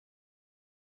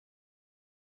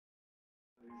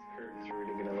curtain's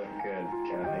really gonna look good,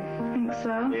 Kathy. Think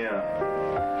so? Yeah.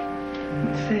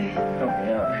 Let's see. Help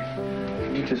me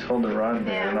out. You just hold the rod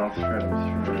there and I'll thread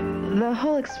it through. The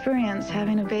whole experience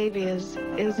having a baby is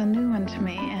a new one to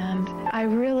me, and I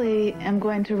really am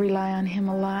going to rely on him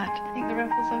a lot. I think the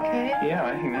ruffle's okay? Yeah,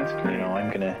 I think that's great. You know, I'm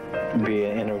going to be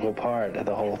an integral part of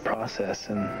the whole process,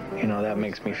 and, you know, that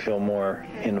makes me feel more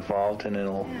involved, and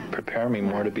it'll prepare me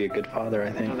more to be a good father,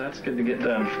 I think. Well, that's good to get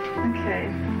done. Okay.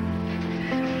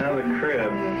 Now the crib.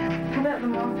 How about the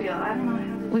mobile? I don't know how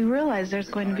we realize there's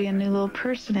going to be a new little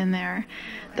person in there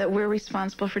that we're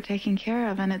responsible for taking care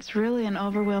of, and it's really an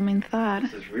overwhelming thought.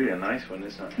 This is really a nice one,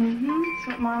 isn't it? Mm-hmm. It's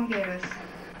what Mom gave us.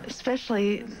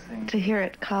 Especially to hear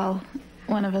it call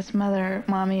one of us mother,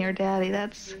 mommy, or daddy.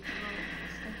 That's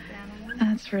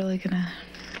really gonna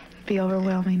be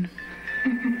overwhelming.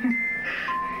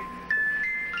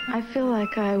 I feel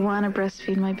like I want to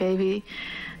breastfeed my baby.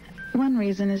 One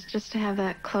reason is just to have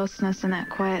that closeness and that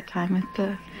quiet time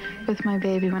with my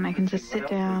baby, when I can just sit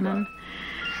down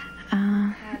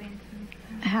and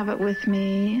have it with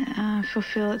me,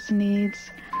 fulfill its needs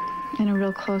in a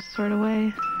real close sort of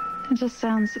way. It just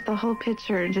sounds, the whole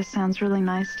picture just sounds really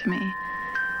nice to me.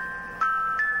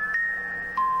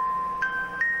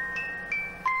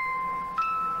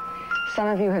 Some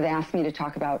of you have asked me to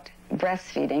talk about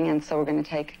breastfeeding, and so we're going to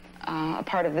take a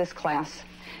part of this class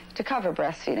to cover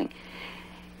breastfeeding.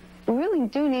 We really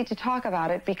do need to talk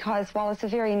about it because while it's a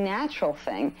very natural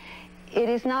thing, it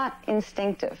is not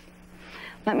instinctive.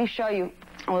 Let me show you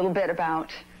a little bit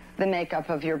about the makeup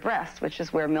of your breast, which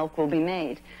is where milk will be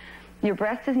made. Your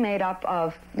breast is made up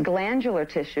of glandular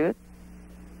tissue,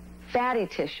 fatty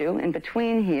tissue in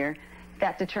between here,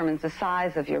 that determines the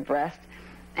size of your breast,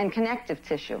 and connective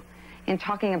tissue. In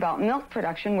talking about milk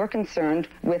production, we're concerned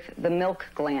with the milk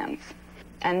glands.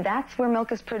 And that's where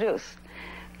milk is produced.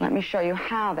 Let me show you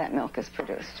how that milk is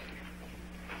produced.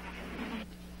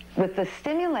 With the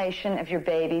stimulation of your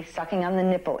baby sucking on the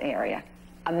nipple area,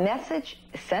 a message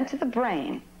is sent to the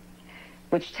brain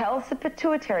which tells the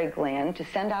pituitary gland to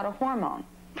send out a hormone,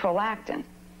 prolactin.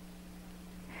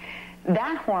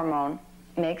 That hormone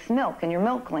makes milk in your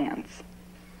milk glands.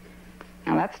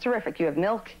 Now that's terrific. You have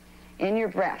milk in your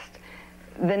breast.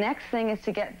 The next thing is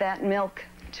to get that milk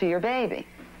to your baby.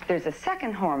 There's a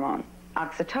second hormone,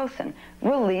 oxytocin,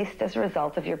 released as a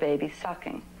result of your baby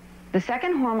sucking. The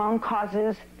second hormone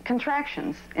causes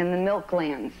contractions in the milk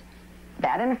glands.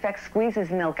 That, in effect,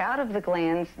 squeezes milk out of the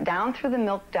glands, down through the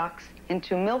milk ducts,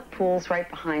 into milk pools right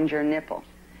behind your nipple.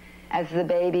 As the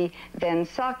baby then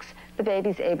sucks, the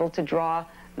baby's able to draw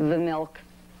the milk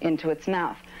into its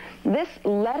mouth. This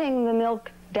letting the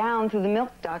milk down through the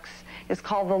milk ducts is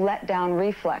called the let-down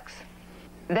reflex.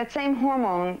 That same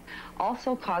hormone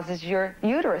also causes your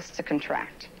uterus to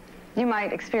contract. You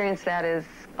might experience that as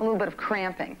a little bit of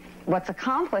cramping. What's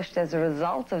accomplished as a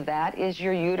result of that is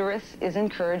your uterus is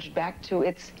encouraged back to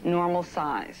its normal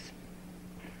size.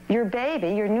 Your baby,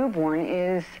 your newborn,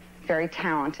 is very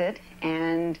talented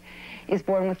and is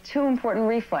born with two important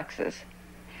reflexes.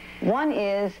 One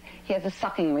is he has a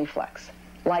sucking reflex,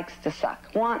 likes to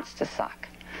suck, wants to suck.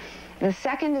 The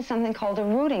second is something called a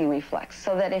rooting reflex,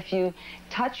 so that if you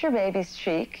touch your baby's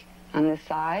cheek on this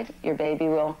side, your baby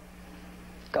will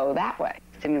go that way.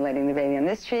 Stimulating the baby on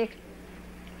this cheek,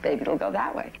 baby will go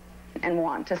that way and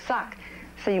want to suck.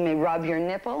 So you may rub your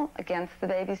nipple against the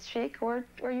baby's cheek or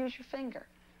use your finger.